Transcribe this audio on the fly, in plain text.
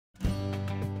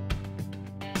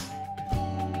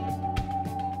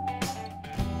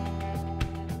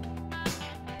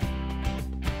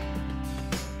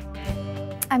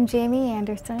I'm Jaimie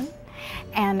Anderson,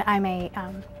 and I'm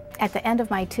at the end of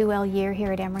my 2L year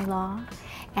here at Emory Law.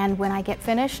 And when I get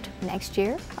finished next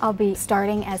year, I'll be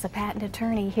starting as a patent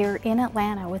attorney here in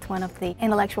Atlanta with one of the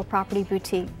intellectual property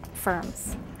boutique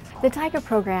firms. The GER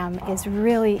program is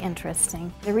really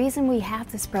interesting. The reason we have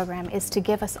this program is to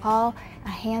give us all a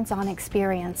hands-on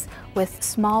experience with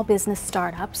small business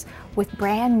startups with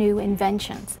brand new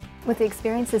inventions. With the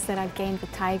experiences that I've gained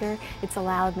with GER, it's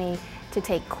allowed me to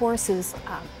take courses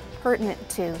pertinent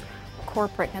to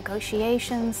corporate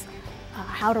negotiations,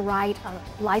 how to write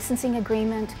a licensing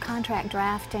agreement, contract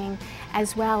drafting,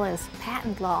 as well as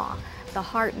patent law, the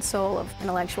heart and soul of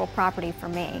intellectual property for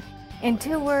me. In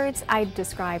 2 words, I'd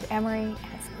describe Emory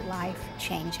as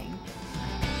life-changing.